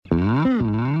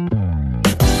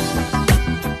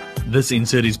This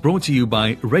insert is brought to you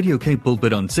by Radio K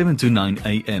Pulpit on 7 to 9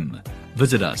 a.m.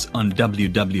 Visit us on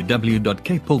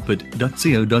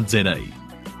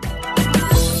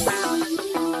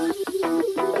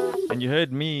www.kpulpit.co.za. And you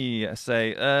heard me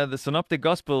say, the Synoptic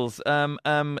Gospels,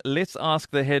 let's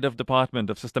ask the head of Department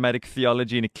of Systematic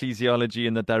Theology and Ecclesiology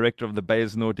and the director of the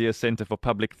Bayes Nordia Center for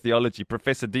Public Theology,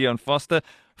 Professor Dion Forster,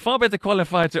 far better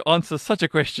qualified to answer such a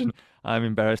question. I'm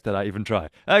embarrassed that I even try.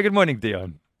 Good morning,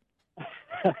 Dion.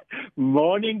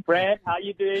 Morning, Brad. How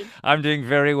you doing? I'm doing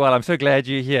very well. I'm so glad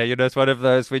you're here. You know, it's one of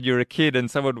those when you're a kid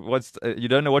and someone wants, you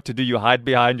don't know what to do, you hide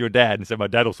behind your dad and say, my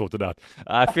dad will sort it out.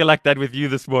 I feel like that with you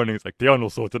this morning. It's like, Dion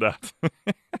will sort it out.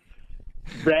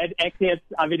 Brad, actually,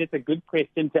 it's a good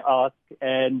question to ask.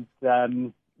 And,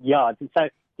 so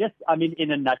just,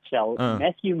 in a nutshell,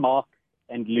 Matthew, Mark,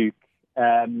 and Luke,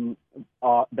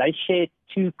 they share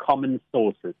two common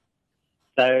sources.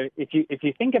 So if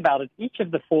you think about it, each of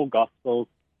the four Gospels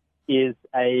is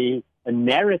a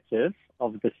narrative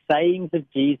of the sayings of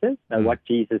Jesus, so what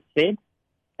Jesus said,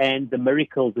 and the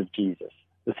miracles of Jesus,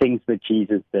 the things that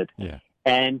Jesus did. Yeah.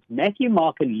 And Matthew,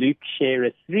 Mark, and Luke share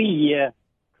a 3-year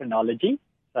chronology,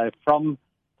 so from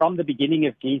the beginning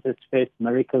of Jesus' first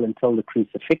miracle until the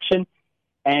crucifixion.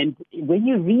 And when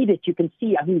you read it, you can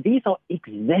see, these are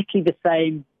exactly the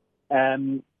same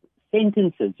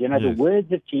sentences. Yes. The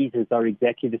words of Jesus are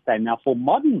exactly the same. Now, for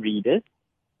modern readers,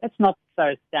 that's not so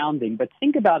astounding, but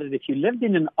think about it. If you lived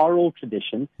in an oral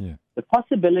tradition, the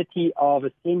possibility of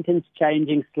a sentence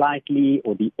changing slightly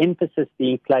or the emphasis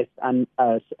being placed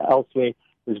elsewhere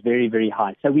was very, very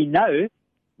high. So we know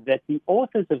that the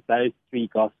authors of those three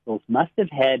Gospels must have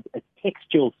had a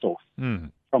textual source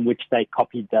from which they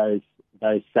copied those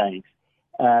sayings,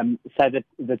 so that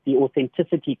the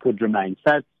authenticity could remain.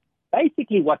 So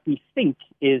basically what we think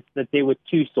is that there were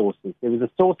two sources. There was a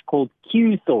source called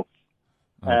Q source,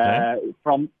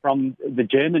 from the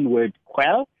German word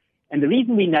Quell. And the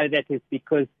reason we know that is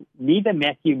because neither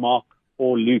Matthew, Mark,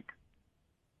 or Luke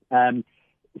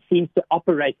seems to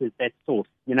operate as that source.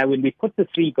 When we put the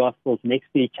three Gospels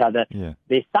next to each other,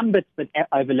 there's some bits that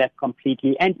overlap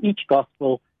completely, and each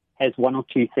Gospel has one or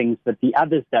two things that the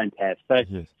others don't have. So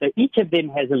each of them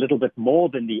has a little bit more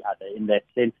than the other in that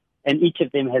sense, and each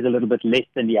of them has a little bit less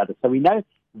than the other. So we know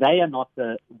they are not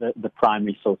the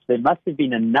primary source. There must have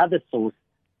been another source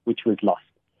which was lost.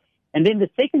 And then the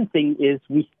second thing is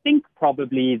we think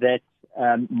probably that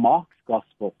Mark's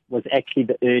Gospel was actually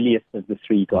the earliest of the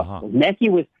three Gospels.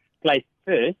 Matthew was placed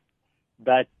first,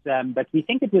 but we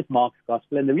think it was Mark's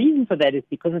Gospel. And the reason for that is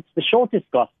because it's the shortest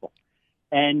Gospel.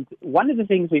 And one of the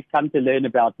things we've come to learn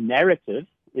about narratives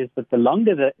is that the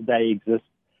longer that they exist,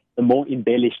 the more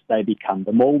embellished they become,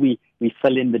 the more we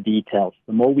fill in the details,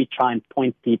 the more we try and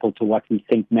point people to what we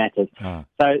think matters.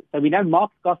 So we know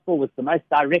Mark's Gospel was the most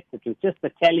direct. It was just the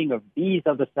telling of these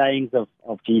are the sayings of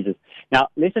Jesus. Now,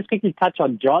 let's just quickly touch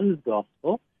on John's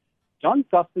Gospel. John's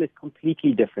Gospel is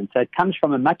completely different. So it comes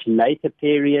from a much later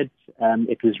period.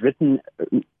 It was written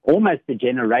almost a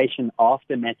generation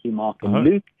after Matthew, Mark, and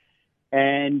Luke.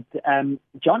 And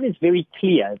John is very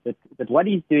clear that what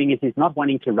he's doing is he's not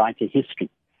wanting to write a history.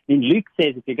 Luke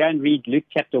says, if you go and read Luke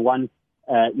chapter 1,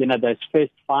 those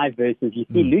first 5 verses, you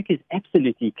see Luke is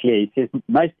absolutely clear. He says,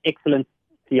 most excellent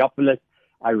Theophilus,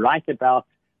 I write about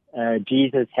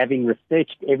Jesus having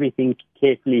researched everything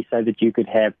carefully so that you could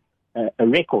have a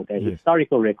record, a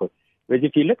historical record. Whereas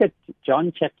if you look at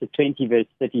John chapter 20, verse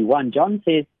 31, John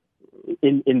says,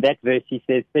 in that verse, he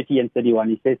says, 30 and 31,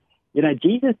 he says,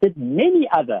 Jesus did many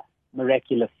other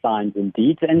miraculous signs and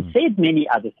deeds and said many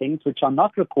other things which are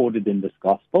not recorded in this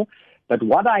gospel. But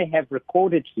what I have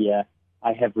recorded here,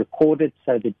 I have recorded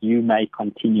so that you may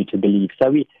continue to believe.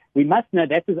 So we must know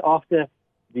that was after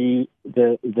the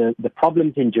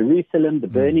problems in Jerusalem, the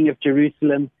burning of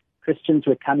Jerusalem. Christians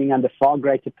were coming under far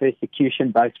greater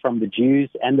persecution, both from the Jews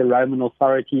and the Roman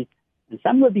authorities. And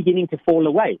some were beginning to fall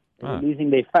away. They were losing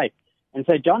their faith. And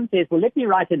so John says, well, let me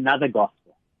write another gospel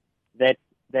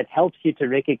that helps you to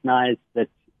recognize that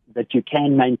you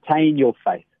can maintain your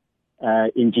faith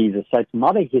in Jesus. So it's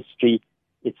not a history,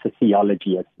 it's a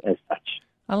theology as such.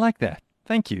 I like that.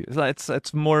 Thank you.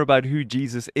 It's more about who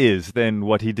Jesus is than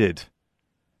what he did.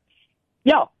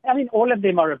 Yeah, all of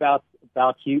them are about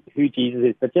who Jesus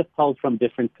is, but just told from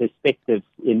different perspectives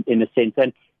in a sense.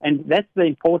 And that's the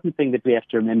important thing that we have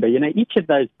to remember. Each of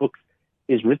those books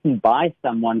is written by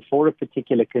someone for a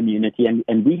particular community,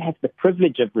 and we have the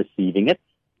privilege of receiving it.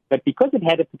 But because it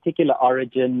had a particular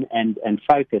origin and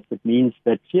focus, it means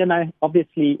that,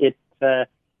 obviously it's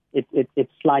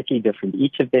slightly different.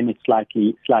 Each of them is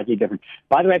slightly different.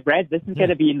 By the way, Brad, this is going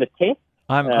to be in the test.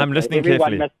 I'm listening everyone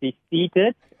carefully. Everyone must be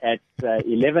seated at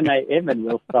 11 a.m. and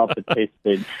we'll start the test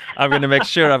then. I'm going to make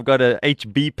sure I've got a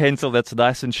HB pencil that's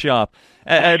nice and sharp.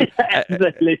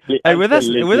 Absolutely. With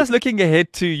us looking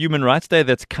ahead to Human Rights Day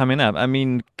that's coming up, I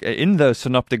mean, in the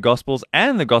Synoptic Gospels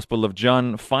and the Gospel of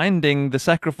John, finding the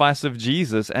sacrifice of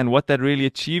Jesus and what that really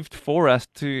achieved for us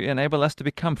to enable us to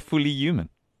become fully human.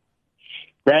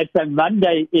 Brad, so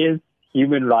Monday is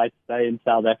Human Rights Day in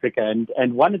South Africa.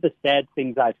 And one of the sad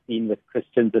things I've seen with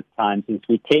Christians at times is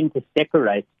we tend to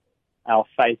separate our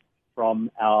faith from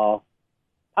our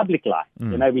public life.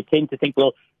 You know, we tend to think,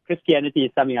 well, Christianity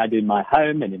is something I do in my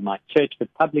home and in my church, but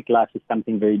public life is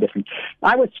something very different.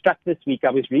 I was struck this week.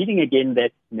 I was reading again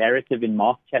that narrative in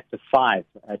Mark chapter 5,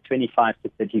 25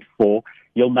 to 34.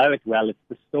 You'll know it well. It's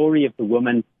the story of the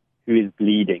woman who is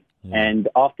bleeding. And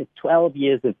after 12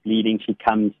 years of bleeding, she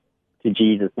comes to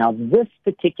Jesus. Now, this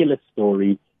particular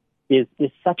story is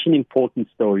such an important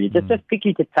story. Just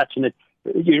quickly to touch on it,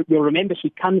 you'll remember she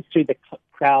comes through the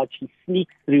crowd, she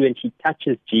sneaks through and she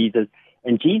touches Jesus.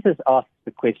 And Jesus asks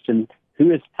the question, who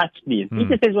has touched me? And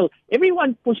Peter says, well,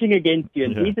 everyone's pushing against you.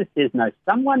 And Jesus says, no,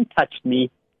 someone touched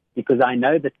me because I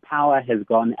know that power has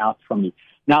gone out from me.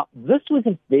 Now, this was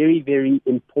a very, very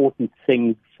important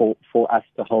thing for us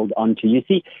to hold on to. You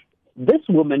see, this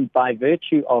woman, by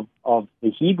virtue of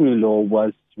the Hebrew law,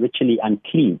 was ritually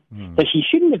unclean. So she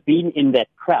shouldn't have been in that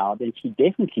crowd, and she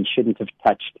definitely shouldn't have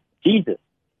touched Jesus.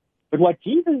 But what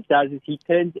Jesus does is he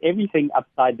turns everything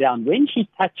upside down. When she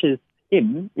touches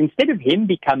him, instead of him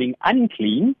becoming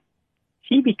unclean,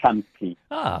 she becomes clean.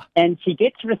 And she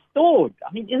gets restored.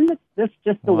 I mean, isn't this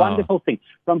just a wonderful thing?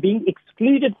 From being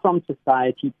excluded from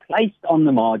society, placed on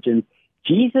the margins,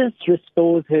 Jesus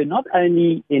restores her not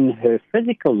only in her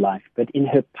physical life, but in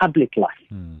her public life.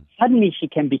 Suddenly she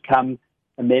can become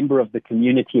a member of the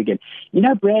community again. You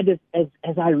know, Brad,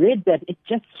 as I read that, it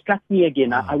just struck me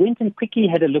again. I went and quickly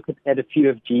had a look at a few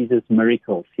of Jesus'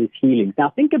 miracles, his healings. Now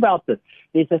think about this.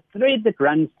 There's a thread that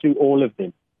runs through all of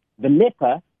them. The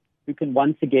leper, who can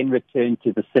once again return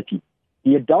to the city.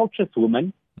 The adulterous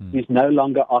woman, who's no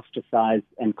longer ostracized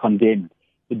and condemned.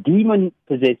 The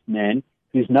demon-possessed man,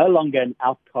 who's no longer an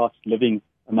outcast living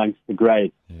amongst the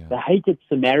graves. The hated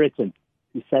Samaritan,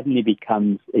 who suddenly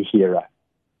becomes a hero.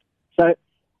 So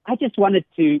I just wanted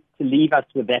to leave us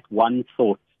with that one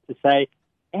thought, to say,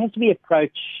 as we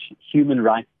approach Human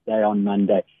Rights Day on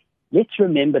Monday, let's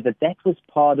remember that was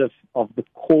part of the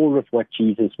core of what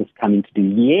Jesus was coming to do.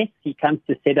 Yes, he comes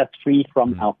to set us free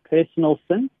from our personal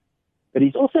sin, but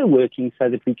he's also working so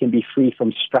that we can be free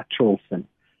from structural sin.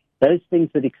 Those things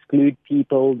that exclude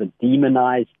people, that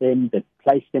demonize them, that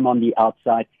place them on the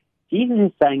outside. Jesus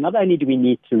is saying not only do we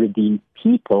need to redeem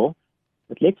people,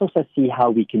 but let's also see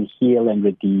how we can heal and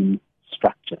redeem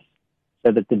structures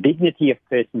so that the dignity of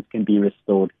persons can be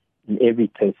restored and every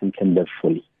person can live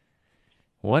fully.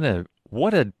 What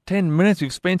a 10 minutes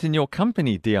we've spent in your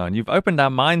company, Dion. You've opened our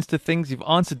minds to things, you've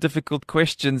answered difficult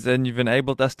questions, and you've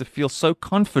enabled us to feel so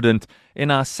confident in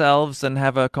ourselves and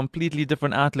have a completely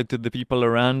different outlook to the people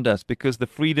around us, because the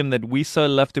freedom that we so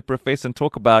love to profess and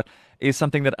talk about is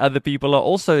something that other people are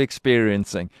also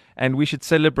experiencing. And we should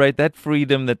celebrate that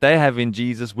freedom that they have in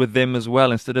Jesus with them as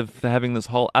well, instead of having this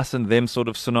whole us and them sort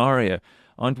of scenario.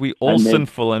 Aren't we all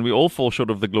sinful and we all fall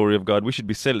short of the glory of God? We should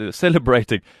be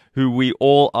celebrating who we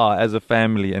all are as a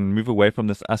family and move away from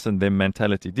this us and them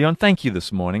mentality. Dion, thank you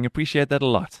this morning. Appreciate that a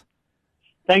lot.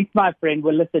 Thanks, my friend.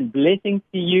 Well, listen, blessings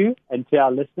to you and to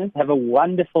our listeners. Have a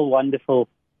wonderful, wonderful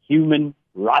Human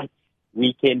Rights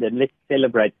Weekend, and let's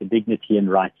celebrate the dignity and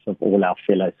rights of all our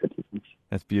fellow citizens.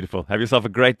 That's beautiful. Have yourself a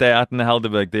great day out in the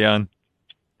Helderberg, Dion.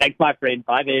 Thanks, my friend.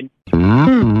 Bye then.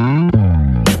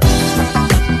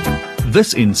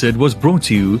 This insert was brought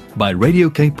to you by Radio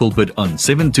K Pulpit on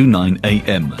 729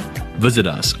 AM. Visit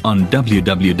us on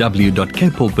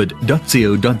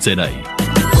www.kpulpit.co.za.